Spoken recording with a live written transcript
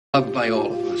Loved by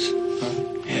all of us. Huh?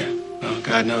 Yeah. Well,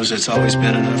 God knows it's always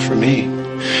been enough for me.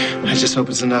 I just hope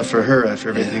it's enough for her after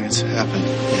everything that's happened.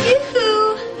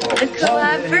 Yoo-hoo! Look who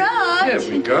I brought. There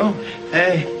we go.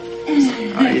 Hey.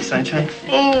 How are you, sunshine?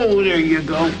 Oh, there you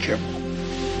go. Careful.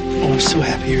 Oh, I'm so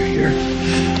happy you're here.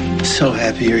 So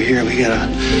happy you're here. We got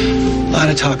a lot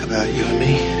of talk about, you and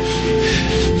me.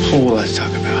 A whole lot to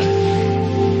talk about.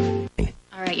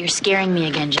 All right, you're scaring me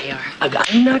again, JR.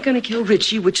 I'm not going to kill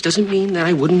Richie, which doesn't mean that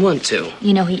I wouldn't want to.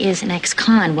 You know, he is an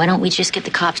ex-con. Why don't we just get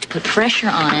the cops to put pressure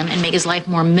on him and make his life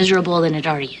more miserable than it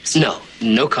already is?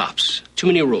 No cops. Too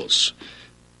many rules.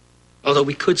 Although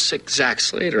we could sick Zach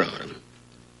Slater on him.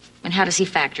 And how does he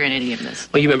factor in any of this?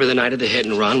 Well, you remember the night of the hit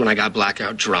and run when I got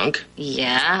blackout drunk?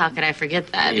 Yeah, how could I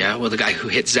forget that? Yeah, well, the guy who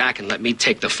hit Zach and let me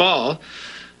take the fall.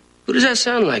 Who does that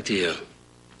sound like to you?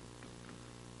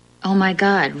 Oh, my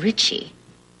God, Richie.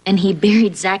 And he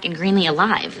buried Zach and Greenlee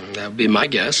alive. That would be my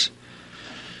guess.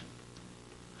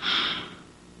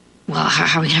 Well,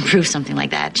 how are we going to prove something like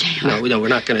that, JR? No, we're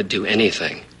not going to do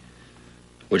anything.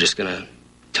 We're just going to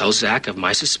tell Zach of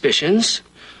my suspicions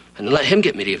and let him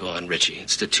get medieval on Richie.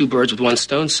 It's the two birds with one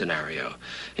stone scenario.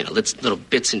 You know, little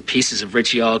bits and pieces of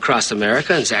Richie all across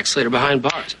America and Zach Slater behind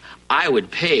bars. I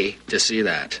would pay to see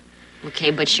that.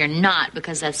 Okay, but you're not,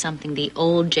 because that's something the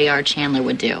old J.R. Chandler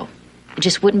would do. It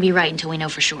just wouldn't be right until we know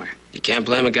for sure. You can't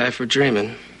blame a guy for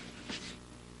dreaming.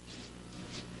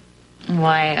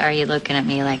 Why are you looking at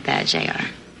me like that, JR?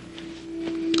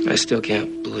 I still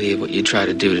can't believe what you try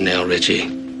to do to nail Richie.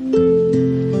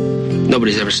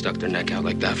 Nobody's ever stuck their neck out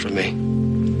like that for me.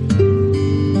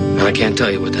 And I can't tell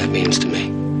you what that means to me.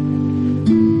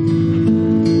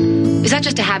 Is that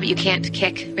just a habit you can't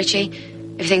kick, Richie?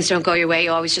 If things don't go your way,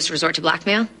 you always just resort to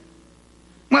blackmail?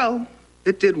 Well,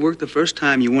 it did work the first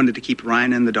time you wanted to keep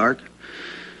Ryan in the dark.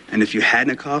 And if you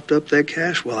hadn't coughed up that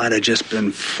cash, well, I'd have just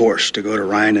been forced to go to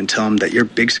Ryan and tell him that your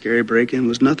big scary break-in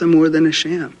was nothing more than a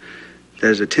sham. That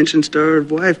his attention-starved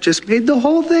wife just made the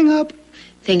whole thing up.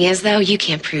 Thing is, though, you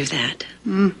can't prove that.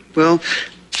 Well,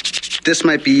 this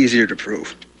might be easier to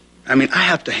prove. I mean, I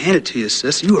have to hand it to you,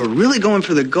 sis. You are really going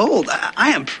for the gold. I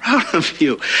am proud of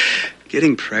you.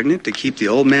 Getting pregnant to keep the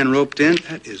old man roped in,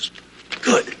 that is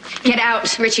good. Get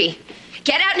out, Richie.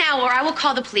 Get out now, or I will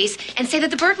call the police and say that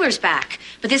the burglar's back.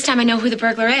 But this time I know who the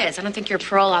burglar is. I don't think your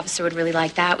parole officer would really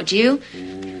like that, would you?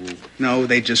 No,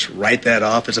 they just write that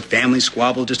off as a family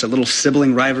squabble, just a little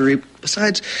sibling rivalry.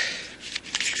 Besides,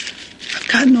 I've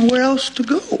got nowhere else to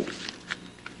go.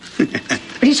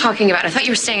 What are you talking about? I thought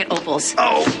you were staying at Opal's.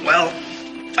 Oh, well,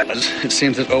 it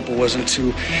seems that Opal wasn't too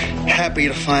happy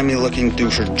to find me looking through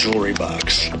her jewelry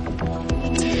box.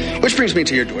 Which brings me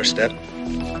to your doorstep.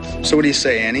 So what do you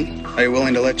say, Annie? Are you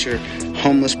willing to let your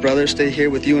homeless brother stay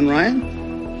here with you and Ryan?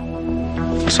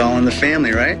 It's all in the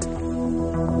family, right?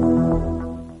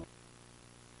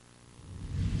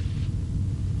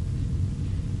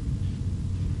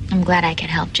 I'm glad I could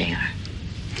help, JR.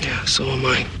 Yeah, so am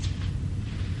I.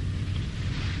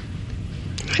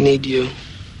 I need you.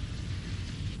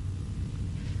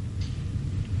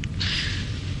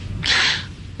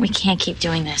 We can't keep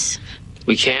doing this.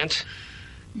 We can't?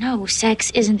 No,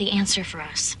 sex isn't the answer for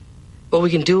us. Well, we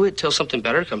can do it till something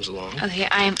better comes along. Okay,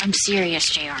 I'm serious,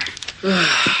 JR.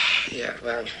 Yeah,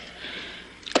 well,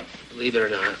 believe it or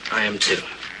not, I am too.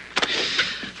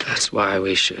 That's why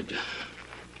we should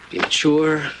be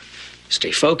mature,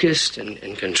 stay focused, and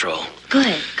in control.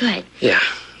 Good. Yeah,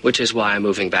 which is why I'm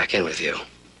moving back in with you.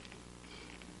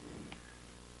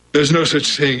 There's no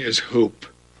such thing as hope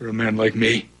for a man like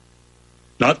me.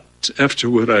 Not after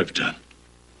what I've done.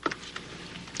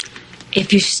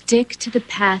 If you stick to the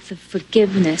path of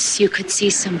forgiveness, you could see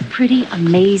some pretty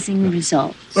amazing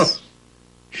results. Oh.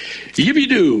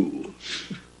 Yippee-doo!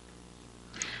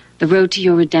 The road to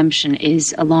your redemption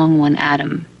is a long one,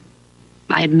 Adam.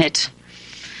 I admit.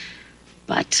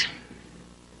 But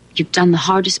you've done the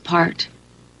hardest part.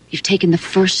 You've taken the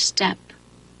first step.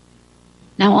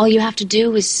 Now all you have to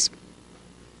do is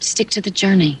stick to the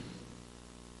journey.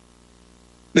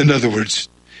 In other words,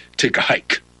 take a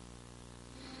hike.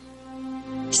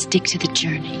 Stick to the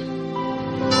journey.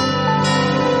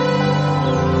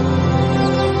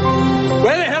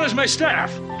 Where the hell is my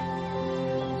staff?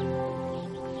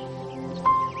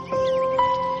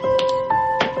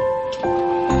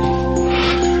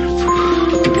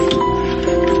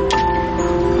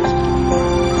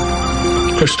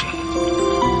 Kristen.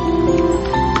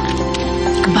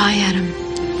 Goodbye, Adam.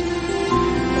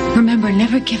 Remember,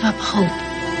 never give up hope.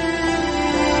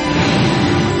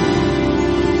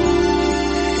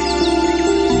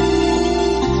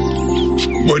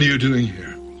 What are you doing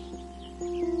here?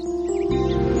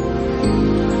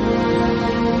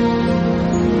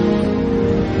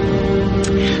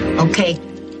 Okay.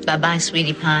 Bye-bye,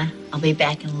 sweetie pie. I'll be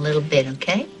back in a little bit,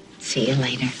 okay? See you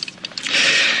later.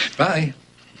 Bye.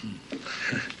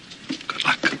 Good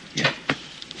luck. Yeah.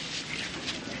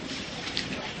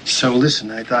 So listen,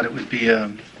 I thought it would be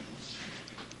a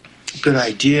good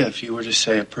idea if you were to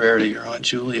say a prayer to your Aunt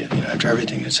Julia, after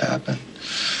everything that's happened.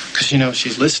 Because,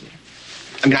 she's listening.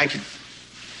 I mean, I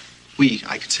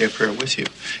could say a prayer with you,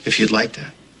 if you'd like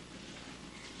that.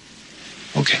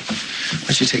 Okay. Why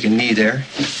don't you take a knee there?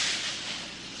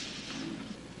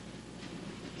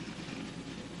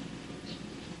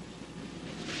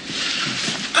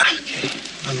 Okay.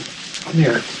 I'm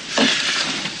here.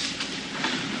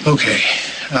 Okay.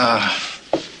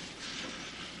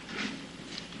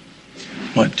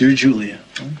 What, dear Julia?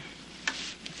 Huh?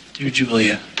 Dear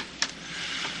Julia.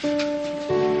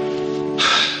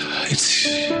 It's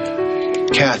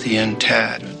Kathy and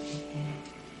Tad.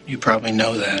 You probably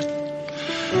know that.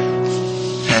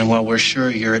 And while we're sure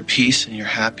you're at peace and you're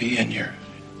happy and you're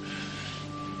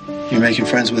making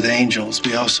friends with angels,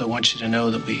 we also want you to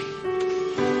know that we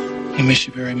miss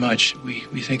you very much.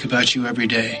 We think about you every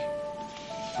day.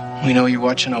 We know you're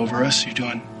watching over us. You're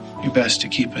doing your best to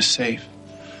keep us safe.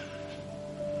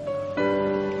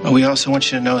 But we also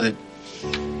want you to know that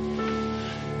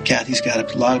Kathy's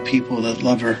got a lot of people that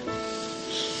love her.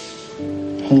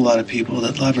 A whole lot of people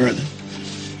that love her, that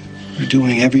are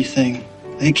doing everything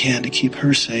they can to keep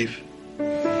her safe. You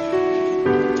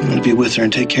want to be with her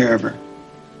and take care of her.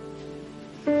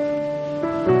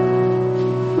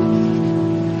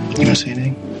 You want to say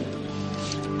anything?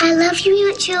 I love you,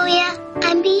 Aunt Julia.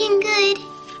 I'm being good.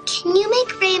 Can you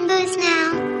make rainbows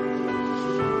now?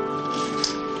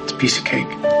 It's a piece of cake.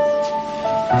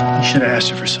 You should have asked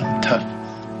her for something tough.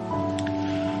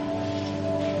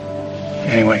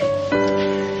 Anyway,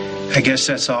 I guess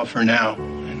that's all for now.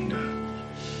 And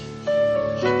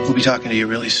we'll be talking to you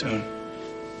really soon.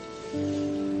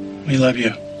 We love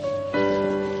you.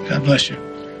 God bless you.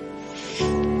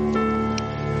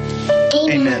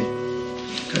 Amen.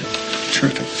 Good.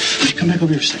 Terrific. Would you come back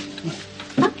over here a second? Come on.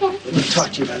 Okay. I want to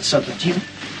talk to you about something.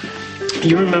 Do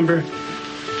you remember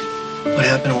what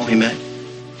happened when we met?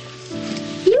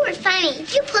 You were funny.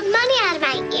 You pulled money out of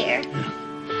my ear.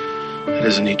 That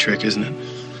is a neat trick, isn't it?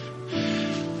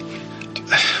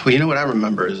 Well, you know what I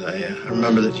remember is I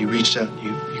remember that you reached out and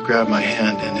you grabbed my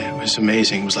hand, and it was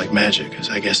amazing. It was like magic, because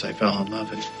I guess I fell in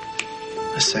love in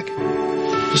a second.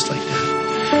 Just like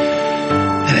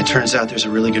that. And it turns out there's a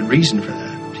really good reason for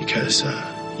that, because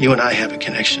you and I have a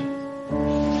connection.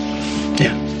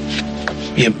 Yeah.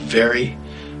 We have a very,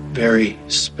 very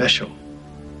special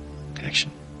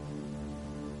connection.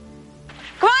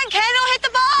 Come on, Kendall, hit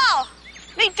the ball.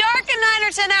 Be dark in 9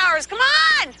 or 10 hours. Come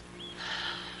on.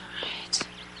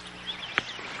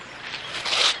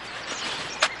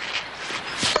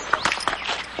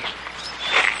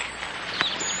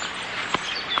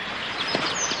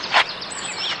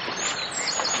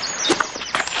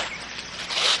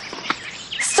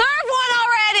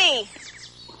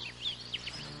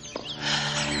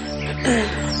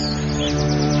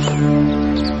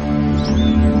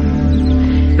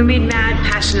 We made mad,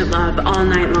 passionate love all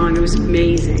night long. It was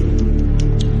amazing.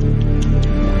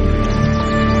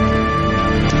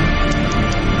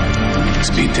 Let's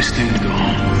beat this thing and go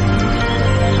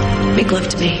home. Make love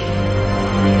to me.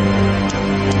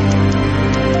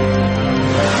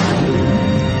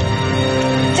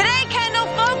 Today, Kendall,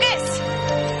 focus.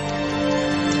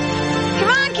 Come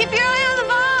on, keep your eye on the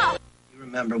ball. You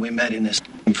remember we met in this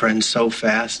friend so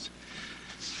fast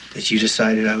that you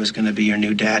decided I was going to be your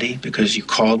new daddy because you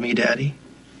called me daddy?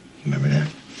 You remember that?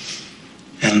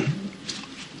 And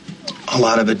a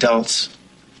lot of adults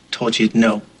told you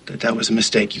no, that was a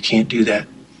mistake. You can't do that.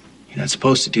 You're not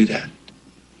supposed to do that.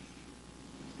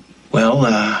 Well,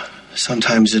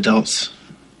 sometimes adults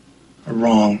are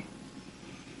wrong.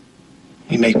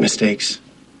 We make mistakes.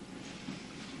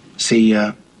 See,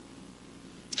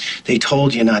 they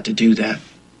told you not to do that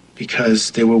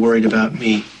because they were worried about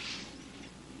me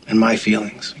and my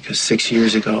feelings. Because 6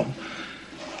 years ago,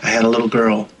 I had a little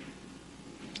girl,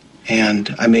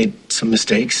 and I made some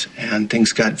mistakes, and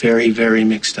things got very, very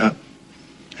mixed up,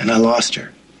 and I lost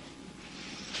her.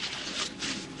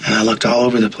 And I looked all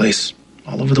over the place,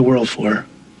 all over the world for her.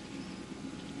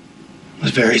 It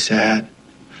was very sad.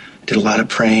 I did a lot of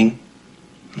praying,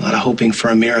 a lot of hoping for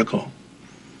a miracle.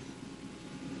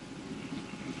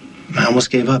 I almost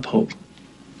gave up hope.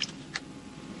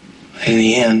 In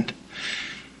the end,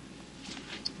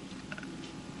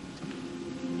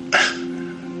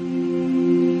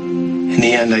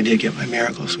 I did get my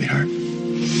miracle, sweetheart.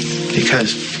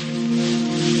 Because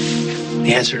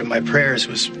the answer to my prayers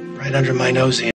was right under my nose.